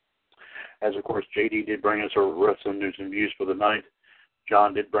 As, of course, JD did bring us our wrestling news and views for the night.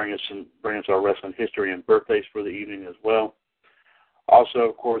 John did bring us our wrestling history and birthdays for the evening as well. Also,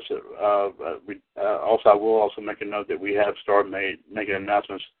 of course, I will also make a note that we have started making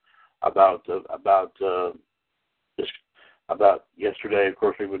announcements about yesterday. Of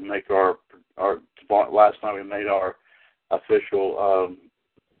course, we would make our last night we made our official.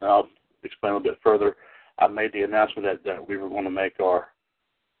 I'll explain a little bit further. I made the announcement that we were going to make our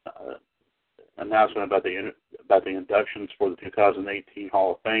announcement about the inductions for the 2018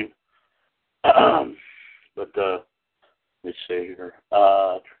 Hall of Fame. But let's see here.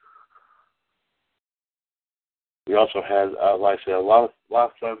 We also had, like I said, a lot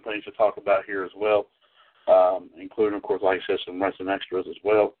of fun things to talk about here as well, including, of course, like I said, some wrestling extras as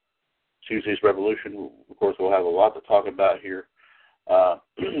well. Tuesday's Revolution, of course, we'll have a lot to talk about here.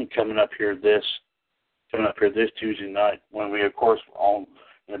 Coming up here this Tuesday night, when we, of course,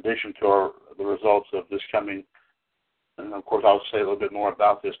 in addition to the results of this coming, and of course I'll say a little bit more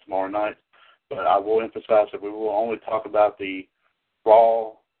about this tomorrow night, but I will emphasize that we will only talk about the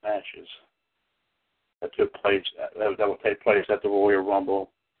Raw matches that will take place at the Royal Rumble.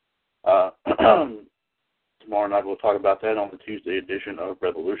 Tomorrow night we'll talk about that on the Tuesday edition of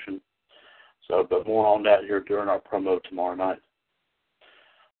Revolution. So, but more on that here during our promo tomorrow night.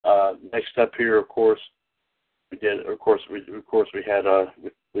 Next up here, of course, we did have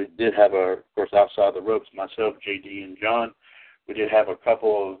outside the ropes, myself, JD, and John. We did have a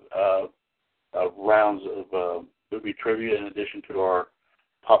couple of rounds of movie trivia in addition to our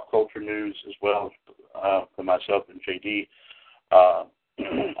pop culture news as well for myself and JD. All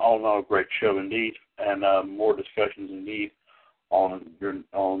in all, a great show indeed, and more discussions indeed on the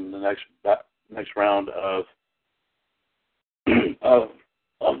next round of the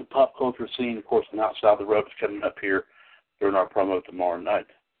pop culture scene, of course, and outside the ropes coming up here during our promo tomorrow night.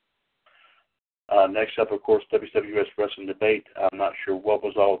 Next up, of course, WCWUS Wrestling Debate. I'm not sure what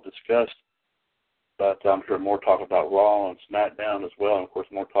was all discussed, but I'm sure more talk about Raw and SmackDown as well, and of course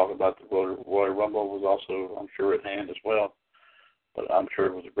more talk about the Royal Rumble was also, I'm sure, at hand as well. But I'm sure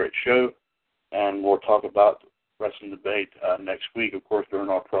it was a great show, and more talk about Wrestling Debate next week, of course, during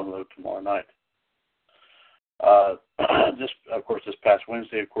our promo tomorrow night. This past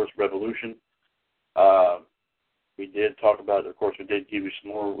Wednesday, of course, Revolution. We did talk about, of course, we did give you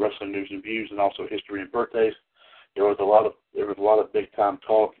some more wrestling news and views, and also history and birthdays. There was a lot of big time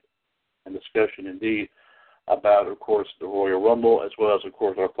talk and discussion indeed about, of course, the Royal Rumble, as well as, of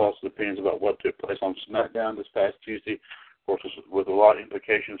course, our thoughts and opinions about what took place on SmackDown this past Tuesday. Of course, with a lot of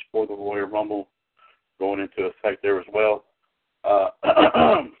implications for the Royal Rumble going into effect there as well. Of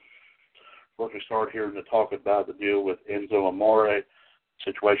course, we started hearing to talk about the deal with Enzo Amore,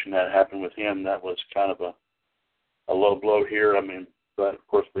 situation that happened with him. That was kind of a low blow here. I mean, but of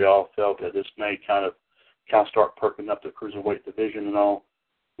course, we all felt that this may kind of start perking up the cruiserweight division and all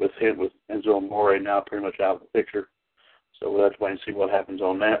with Enzo Amore now pretty much out of the picture. So we'll have to wait and see what happens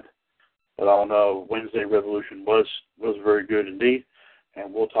on that. But all in all, Wednesday Revolution was very good indeed,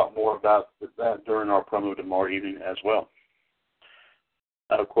 and we'll talk more about that during our promo tomorrow evening as well.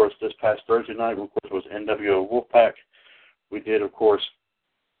 Of course, this past Thursday night, of course, was NWO Wolfpack. We did, of course,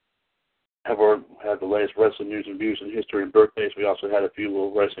 have the latest wrestling news and views and history and birthdays. We also had a few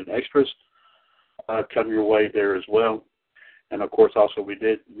little wrestling extras come your way there as well. And, of course, also we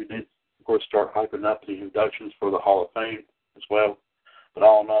did of course, start hyping up the inductions for the Hall of Fame as well. But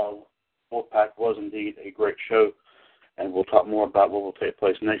all in all, Wolfpack was indeed a great show, and we'll talk more about what will take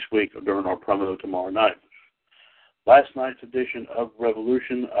place next week during our promo tomorrow night. Last night's edition of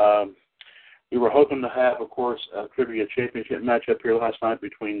Revolution, we were hoping to have, of course, a trivia championship match up here last night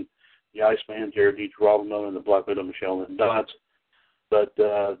between the Iceman, Jared DiGirolamo, and the Black Widow, Michelle Lynn Dodds. But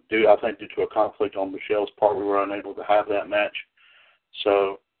due to a conflict on Michelle's part, we were unable to have that match.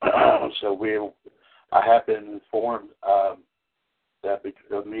 So I have been informed that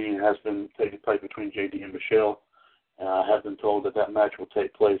a meeting has been taking place between JD and Michelle. And I have been told that match will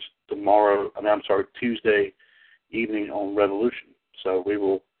take place Tuesday evening on Revolution. So we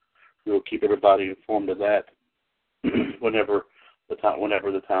will keep everybody informed of that whenever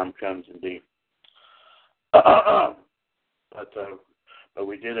the time comes indeed. But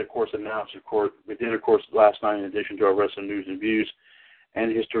we did, of course, announce, last night, in addition to our wrestling news and views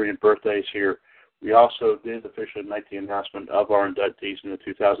and history and birthdays here, we also did officially make the announcement of our inductees in the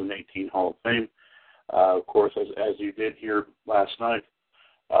 2018 Hall of Fame. Of course, as you did hear last night,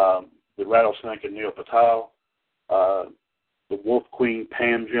 the Rattlesnake and Neil Patel the Wolf Queen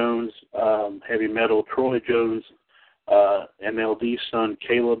Pam Jones, Heavy Metal Troy Jones, MLD's son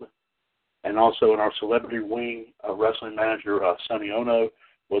Caleb, and also in our celebrity wing, wrestling manager Sonny Ono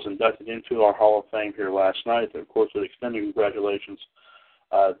was inducted into our Hall of Fame here last night. Of course, with extended congratulations.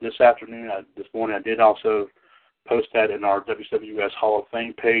 This morning, I did also post that in our WCWUS Hall of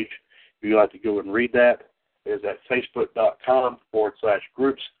Fame page. If you'd like to go and read that, it is at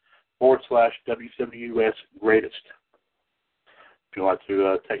facebook.com/groups/WCWUS Greatest. If you'd like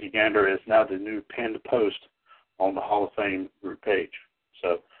to take a gander, it's now the new pinned post on the Hall of Fame group page.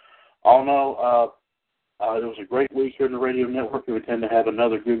 So, all in all, it was a great week here in the radio network. We tend to have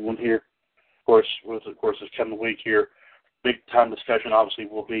another good one here. Of course, this coming week here, big time discussion obviously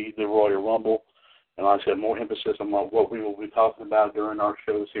will be the Royal Rumble. And like I said, more emphasis on what we will be talking about during our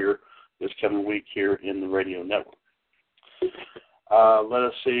shows here this coming week here in the radio network. Let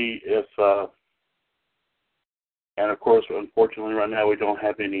us see if, and of course, unfortunately, right now we can't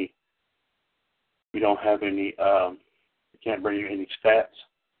bring you any stats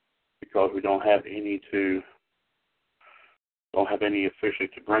because we don't have any officially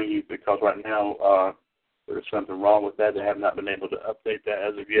to bring you, because right now there's something wrong with that. They have not been able to update that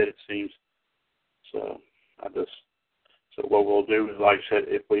as of yet, it seems. So what we'll do is, like I said,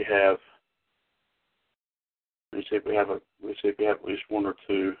 if we have at least one or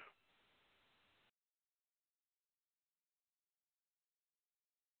two.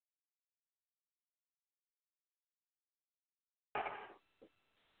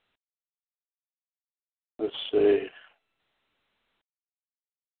 Let's see.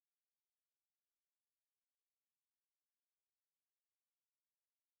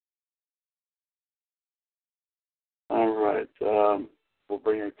 All right. We'll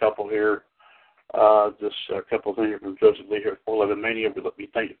bring in a couple here. Just a couple of things from Joseph Lee here at 411 Mania. Let me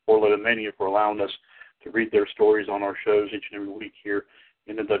thank 411 Mania for allowing us to read their stories on our shows each and every week here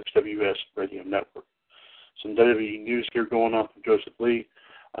in the WCWUS Radio Network. Some WWE news here going on from Joseph Lee.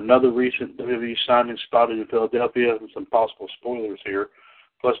 Another recent WWE signing spotted in Philadelphia, and some possible spoilers here.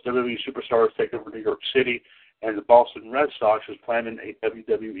 Plus, WWE superstars take over New York City, and the Boston Red Sox is planning a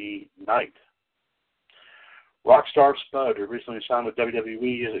WWE night. Rockstar Spud, who recently signed with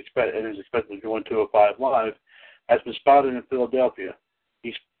WWE and is expected to join 205 Live, has been spotted in Philadelphia.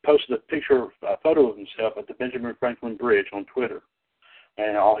 He's posted a photo of himself at the Benjamin Franklin Bridge on Twitter.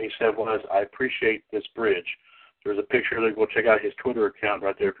 And all he said was, "I appreciate this bridge." There's a picture there. Go check out his Twitter account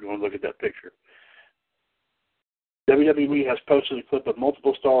right there if you want to look at that picture. WWE has posted a clip of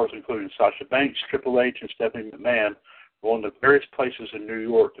multiple stars, including Sasha Banks, Triple H, and Stephanie McMahon, going to various places in New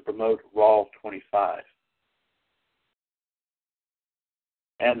York to promote Raw 25.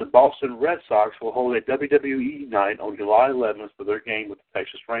 And the Boston Red Sox will hold a WWE night on July 11th for their game with the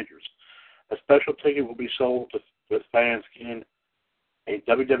Texas Rangers. A special ticket will be sold with fans getting a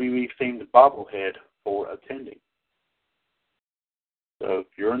WWE-themed bobblehead for attending. So if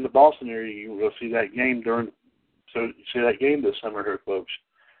you're in the Boston area, you will see that game this summer here, folks.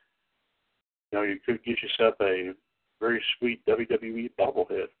 You know, you could get yourself a very sweet WWE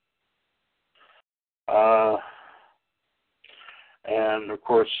bobblehead. And, of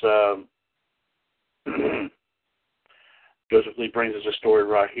course, Joseph Lee brings us a story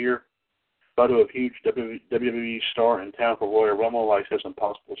right here. Photo of huge WWE star in town for Royal Rumble. Like I said, some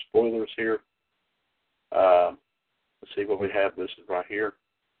possible spoilers here. Let's see what we have. This is right here.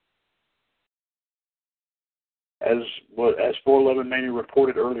 As 411 Mania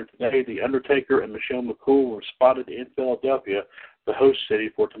reported earlier today, The Undertaker and Michelle McCool were spotted in Philadelphia, the host city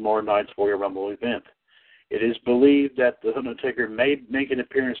for tomorrow night's Royal Rumble event. It is believed that The Undertaker may make an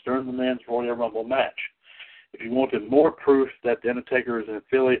appearance during the men's Royal Rumble match. If you wanted more proof that The Undertaker is in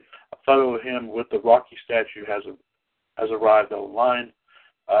Philly, a photo of him with the Rocky statue has arrived online,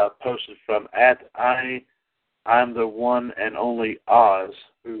 posted from I'm the one and only Oz,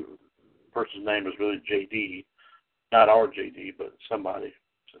 who the person's name is really JD, not our JD, but somebody.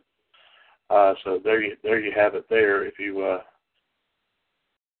 So there you have it. There, if you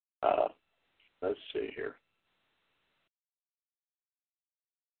let's see here.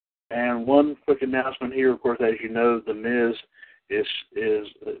 And one quick announcement here, of course, as you know, The Miz is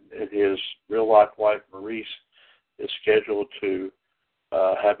his real life wife Maurice is scheduled to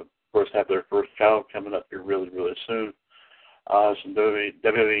have their first child coming up here really, really soon. Some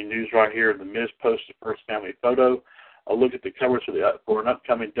WWE news right here. The Miz posted the first family photo. A look at the covers for an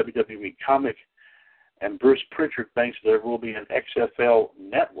upcoming WWE comic. And Bruce Pritchard thinks there will be an XFL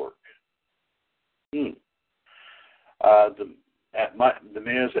network. The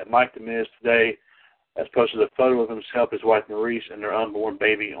Miz at Mike the Miz today has posted a photo of himself, his wife Maurice, and their unborn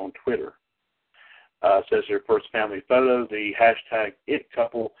baby on Twitter. It says their first family photo. The hashtag It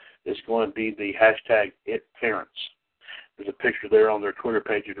Couple is going to be the hashtag It Parents. There's a picture there on their Twitter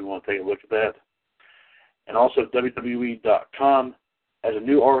page if you want to take a look at that. And also WWE.com has a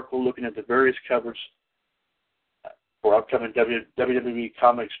new article looking at the various covers for upcoming WWE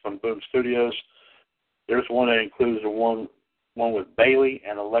comics from Boom Studios. There's one that includes the one with Bayley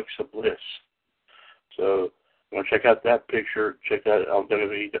and Alexa Bliss. So you want to check out that picture. Check that out on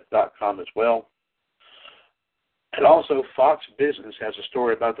WWE.com as well. And also, Fox Business has a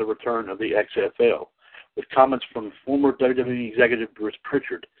story about the return of the XFL, with comments from former WWE executive Bruce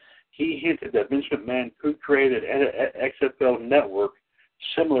Pritchard. He hinted that Vince McMahon could create an XFL network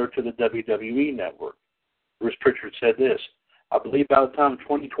similar to the WWE network. Bruce Pritchard said this: "I believe by the time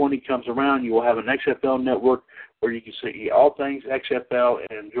 2020 comes around, you will have an XFL network where you can see all things XFL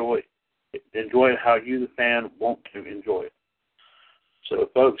and enjoy it how you, the fan, want to enjoy it." So,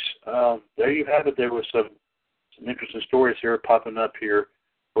 folks, there you have it. There was some interesting stories here popping up here,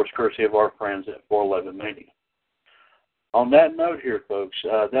 of course, courtesy of our friends at 411 Mania. On that note here, folks,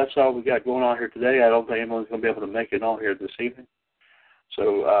 that's all we got going on here today. I don't think anyone's going to be able to make it on here this evening.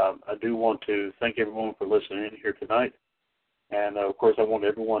 So I do want to thank everyone for listening in here tonight. And, of course, I want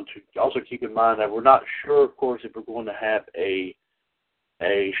everyone to also keep in mind that we're not sure, of course, if we're going to have a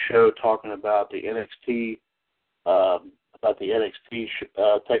show talking about the NXT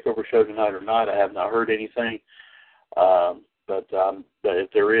takeover show tonight or not. I have not heard anything. But if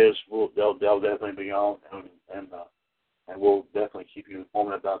there is, they'll definitely be on, and we'll definitely keep you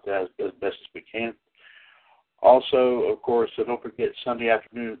informed about that as best as we can. Also, of course, so don't forget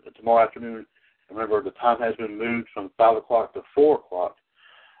tomorrow afternoon. Remember, the time has been moved from 5 o'clock to 4 o'clock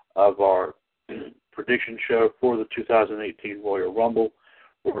of our prediction show for the 2018 Royal Rumble,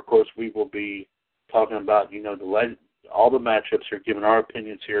 where, of course, we will be talking about, all the matchups here, giving our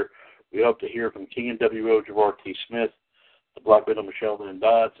opinions here. We hope to hear from King and WO Gerard T. Smith, the Black Widow Michelle Lynn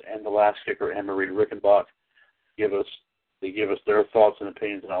Dodds, and the Last Kicker Anne-Marie Rickenbach. They give us their thoughts and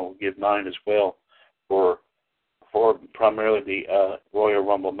opinions, and I will give mine as well for primarily the Royal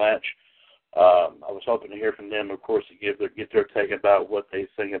Rumble match. I was hoping to hear from them, of course, to get their take about what they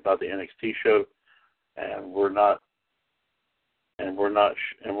think about the NXT show, and we're not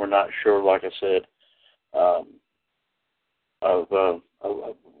sure, like I said,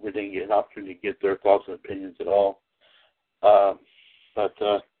 we didn't get an opportunity to get their thoughts and opinions at all. But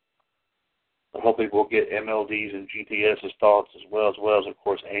hopefully we'll get MLD's and GTS's thoughts as well as of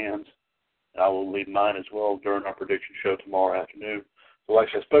course, Ann's. And I will leave mine as well during our prediction show tomorrow afternoon. So like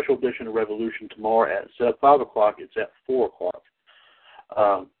I said, special edition of Revolution tomorrow at 5 o'clock. It's at 4 o'clock.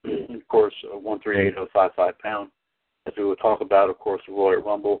 Of course, 138-055-pound. As we will talk about, of course, the Royal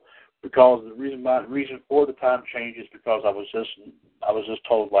Rumble. Because the reason for the time change is because I was just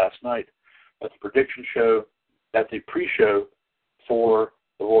told last night that the pre-show for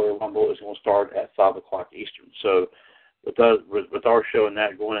the Royal Rumble is going to start at 5 o'clock Eastern. So with our show and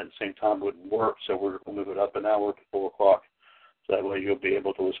that going at the same time wouldn't work. So we're going to move it up an hour to 4 o'clock. So that way you'll be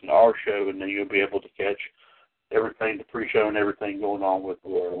able to listen to our show, and then you'll be able to catch everything, the pre-show and everything going on with the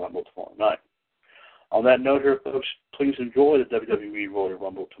Royal Rumble tomorrow night. On that note here, folks, please enjoy the WWE Royal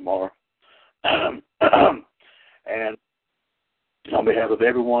Rumble tomorrow. And on behalf of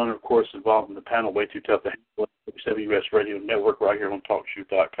everyone, of course, involved in the panel, Way Too Tough to Handle, WCWUS Radio Network right here on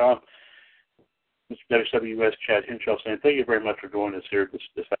TalkShoe.com. Mr. WCWUS Chad Henshaw saying thank you very much for joining us here this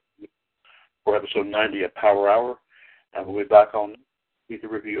afternoon for episode 90 of Power Hour. And we'll be back on to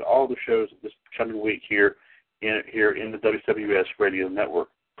review all the shows this coming week here in the WCWUS Radio Network.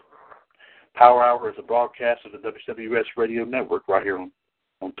 Power Hour is a broadcast of the WCWUS Radio Network right here on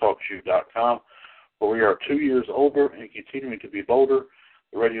TalkShoe.com, where we are 2 years older and continuing to be bolder.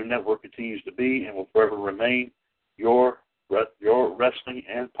 The radio network continues to be and will forever remain your wrestling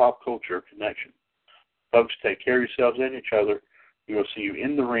and pop culture connection. Folks, take care of yourselves and each other. We will see you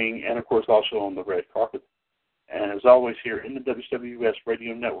in the ring and, of course, also on the red carpet. And as always, here in the WCWUS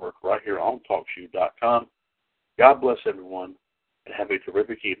Radio Network right here on TalkShoe.com, God bless everyone and have a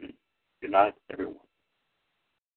terrific evening. Good night, everyone.